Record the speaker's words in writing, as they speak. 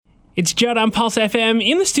It's Judd on Pulse FM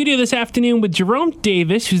in the studio this afternoon with Jerome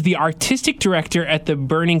Davis, who's the artistic director at the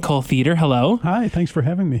Burning Coal Theater. Hello. Hi, thanks for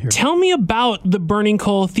having me here. Tell me about the Burning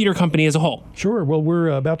Coal Theater Company as a whole. Sure. Well, we're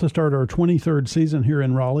about to start our 23rd season here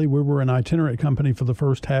in Raleigh. We were an itinerant company for the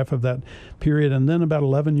first half of that period, and then about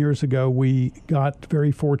 11 years ago, we got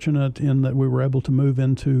very fortunate in that we were able to move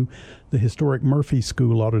into the historic Murphy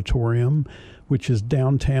School Auditorium, which is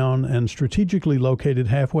downtown and strategically located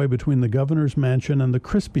halfway between the Governor's Mansion and the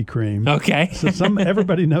Krispy Kreme. Okay. So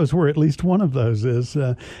everybody knows where at least one of those is.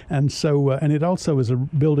 And it also is a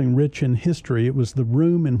building rich in history. It was the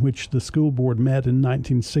room in which the school board met in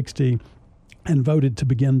 1960 and voted to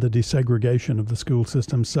begin the desegregation of the school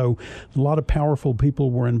system. So a lot of powerful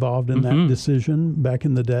people were involved in that decision back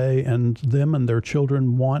in the day, and them and their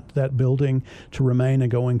children want that building to remain a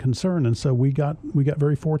going concern. And so we got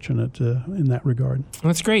very fortunate in that regard.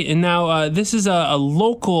 That's great. And now this is a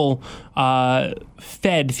local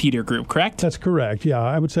fed theater group, correct? That's correct. Yeah,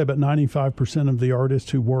 I would say about 95% of the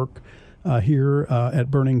artists who work here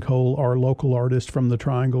at Burning Coal are local artists from the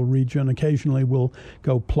Triangle region. Occasionally we'll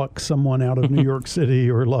go pluck someone out of New York City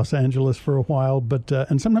or Los Angeles for a while, but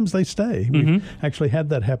and sometimes they stay. We've actually had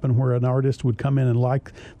that happen where an artist would come in and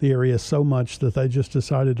like the area so much that they just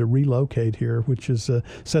decided to relocate here, which is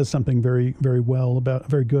says something very, very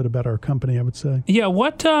good about our company, I would say. Yeah,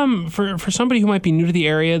 what for somebody who might be new to the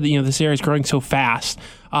area, this area is growing so fast.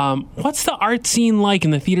 What's the art scene like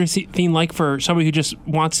and the theater scene like for somebody who just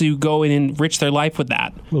wants to go and enrich their life with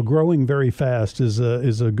that? Well, growing very fast is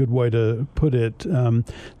a good way to put it.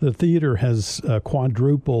 The theater has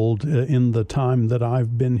quadrupled in the time that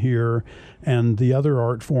I've been here, and the other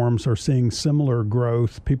art forms are seeing similar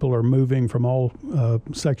growth. People are moving from all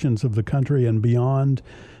sections of the country and beyond.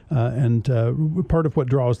 And part of what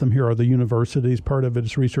draws them here are the universities. Part of it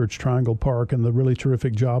is Research Triangle Park and the really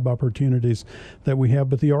terrific job opportunities that we have.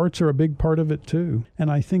 But the arts are a big part of it, too.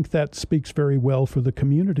 And I think that speaks very well for the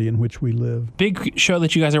community in which we live. Big show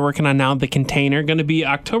that you guys are working on now, The Container, going to be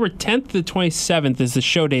October 10th to the 27th is the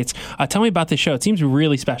show dates. Tell me about the show. It seems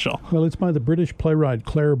really special. Well, it's by the British playwright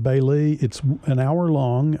Claire Bailey. It's an hour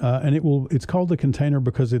long, and it's called The Container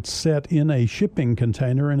because it's set in a shipping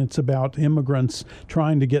container, and it's about immigrants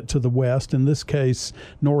trying to get to the West, in this case,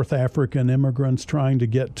 North African immigrants trying to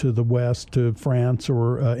get to the West, to France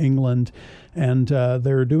or England, and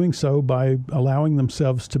they're doing so by allowing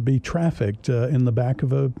themselves to be trafficked in the back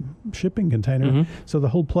of a shipping container. So the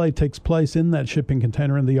whole play takes place in that shipping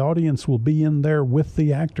container, and the audience will be in there with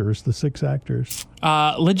the actors, the 6 actors.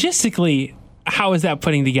 Logistically, how is that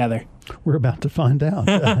putting together? We're about to find out.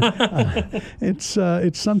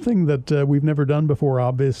 It's something that we've never done before,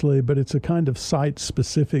 obviously, but it's a kind of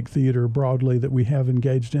site-specific theater broadly that we have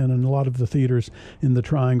engaged in, and a lot of the theaters in the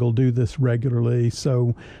Triangle do this regularly.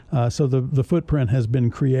 So the footprint has been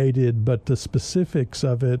created, but the specifics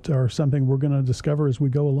of it are something we're going to discover as we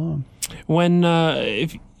go along. When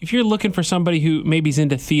if you're looking for somebody who maybe is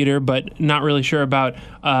into theater but not really sure about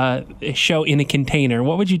a show in a container,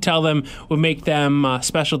 what would you tell them would make them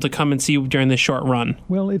special to come and see during this short run?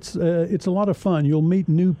 Well, it's a lot of fun. You'll meet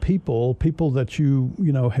new people that you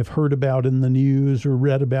have heard about in the news or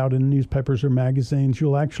read about in newspapers or magazines.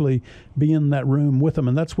 You'll actually be in that room with them,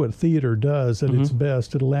 and that's what theater does at its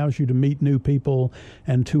best. It allows you to meet new people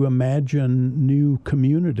and to imagine new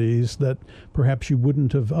communities that perhaps you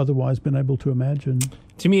wouldn't have otherwise been able to imagine.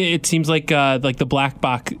 To me, it seems like the black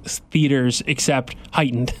box theaters, except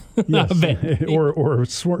heightened. Yes, or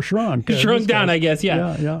shrunk. Shrunk down, I guess,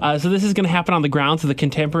 yeah. So this is going to happen on the grounds of the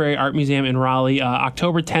Contemporary Art Museum in Raleigh,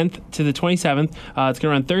 October 10th to the 27th. It's going to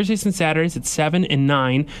run Thursdays and Saturdays at 7 and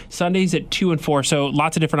 9, Sundays at 2 and 4. So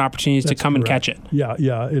lots of different opportunities to come and catch it. Yeah.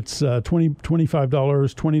 It's $25,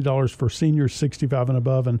 $20 for seniors 65 and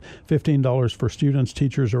above, and $15 for students,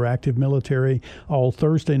 teachers, or active military. All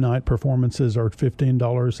Thursday night performances are $15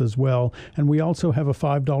 as well. And we also have a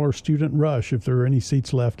 $5 student rush. If there are any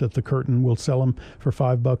seats left at the curtain, we'll sell them for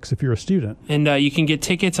 $5 if you're a student. And you can get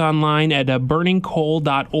tickets online at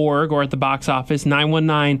burningcoal.org or at the box office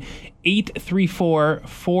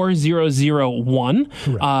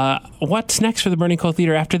 919-834-4001. What's next for the Burning Coal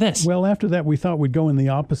Theater after this? Well, after that, we thought we'd go in the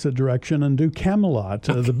opposite direction and do Camelot,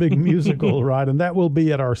 the big musical, right? And that will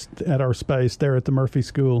be at our space there at the Murphy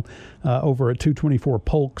School over at 224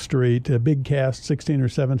 Polk Street. A big cast, 16 or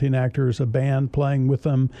 17 actors, a band playing with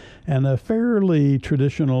them, and a fairly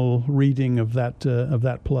traditional reading of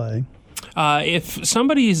that play. If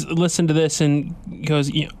somebody's listened to this and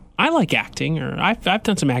goes, I like acting, or I've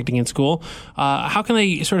done some acting in school, how can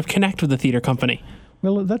they sort of connect with the theater company?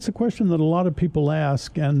 Well, that's a question that a lot of people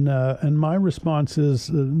ask, and my response is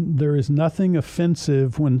there is nothing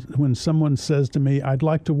offensive when someone says to me, "I'd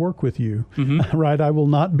like to work with you." Mm-hmm. Right? I will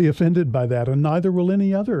not be offended by that, and neither will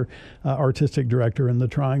any other artistic director in the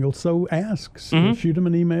Triangle. So ask, shoot them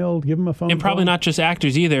an email, give them a phone call. And probably not just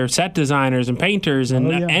actors either, set designers and painters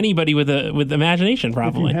and anybody with imagination.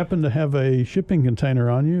 Probably. If you happen to have a shipping container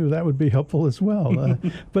on you, that would be helpful as well.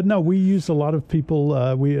 But no, we use a lot of people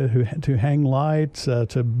to hang lights.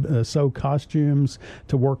 To sew costumes,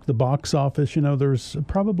 to work the box office. There's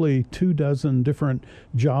probably 24 different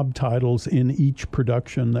job titles in each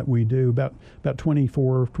production that we do. About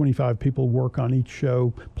 24, 25 people work on each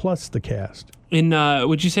show, plus the cast. And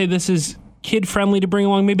would you say this is kid-friendly to bring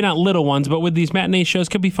along? Maybe not little ones, but with these matinee shows,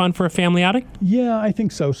 could be fun for a family outing? Yeah, I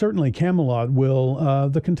think so. Certainly Camelot will.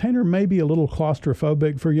 The Container may be a little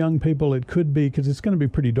claustrophobic for young people. It could be, because it's going to be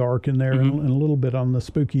pretty dark in there and a little bit on the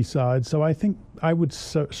spooky side. So I think I would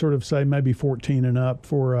sort of say maybe 14 and up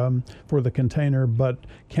for the Container. But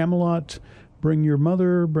Camelot, bring your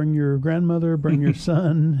mother, bring your grandmother, bring your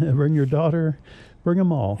son, bring your daughter. Bring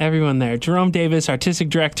them all. Everyone there. Jerome Davis, Artistic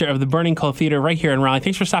Director of the Burning Coal Theater right here in Raleigh.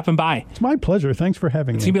 Thanks for stopping by. It's my pleasure. Thanks for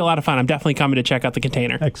having me. It's going to be a lot of fun. I'm definitely coming to check out the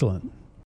Container. Excellent.